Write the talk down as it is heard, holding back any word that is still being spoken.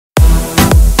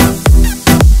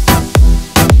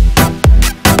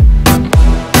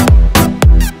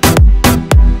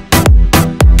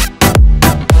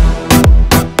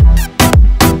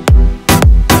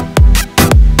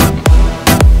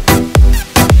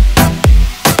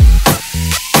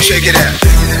Check it out.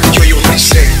 Yo, you already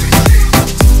said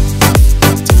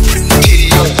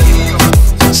TDO,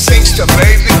 Singster,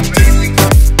 baby.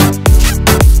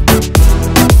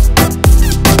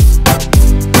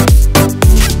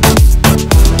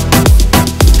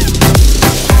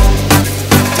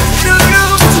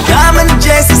 दामन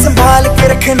जैसे संभाल के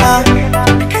रखना,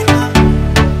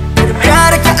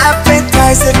 प्यार का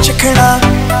एपेटाइजर चखना।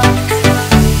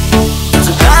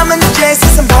 दामन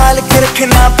जैसे संभाल के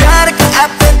रखना, प्यार का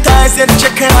एपेटाइजर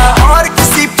चखना। और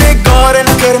किसी पे गौर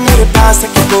न कर, मेरे पास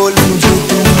आके बोल मुझे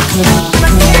तू मखना।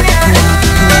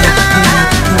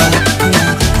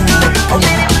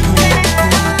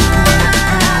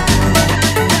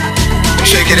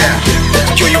 Check it out.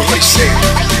 Yo, you already said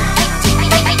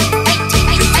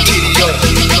TDO,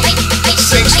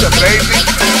 Singster, baby.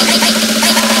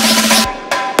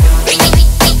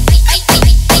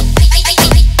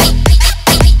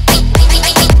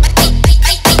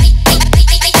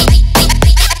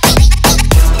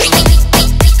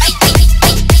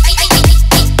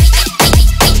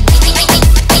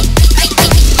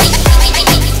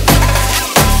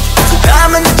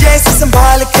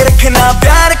 संभाल के रखना,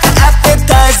 प्यार का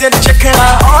एपेटाइजर चखना।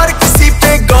 और किसी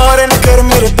पे गौर न कर,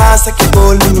 मेरे पास आके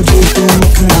बोल मुझे तू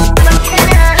मखना।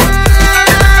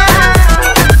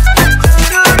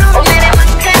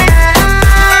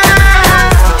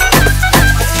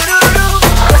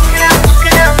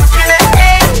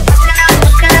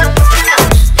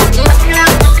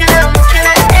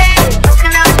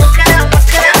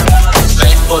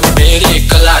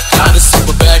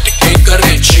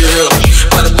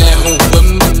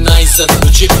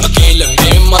 मुझे अकेले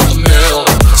में मत मिल।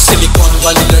 सिलिकॉन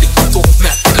वाली लड़की को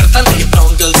मैं करता नहीं,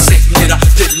 ब्राउन गर्ल से मेरा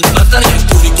दिल पता नहीं।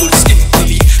 पूरी गोल्ड स्किन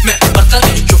तेरी मैं पता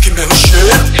नहीं, क्योंकि मैं हूँ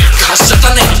शेर, घास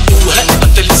चटा नहीं। तू है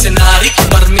पतली से नारी,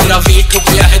 पर मेरा वेट हो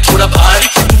गया है थोड़ा भारी।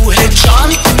 तू है जान,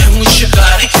 मैं हूँ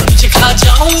शिकारी, तुझे खा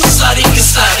जाऊँ सारी की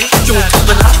सारी। क्यों तू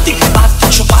बनाती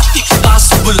बात छुपाती,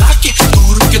 पास बुला के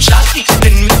दूर के जाती।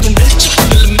 दिन में तू मिर्च,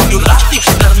 दिल में नुराती,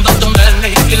 नर्म तो मैं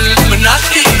नहीं दिल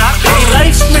मनाती।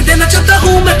 लाइफ में देना चाहता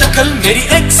हूँ मैं दखल, मेरी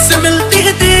एक्स से मिलती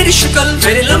है तेरी शक्ल।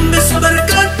 मेरे लंबे सबर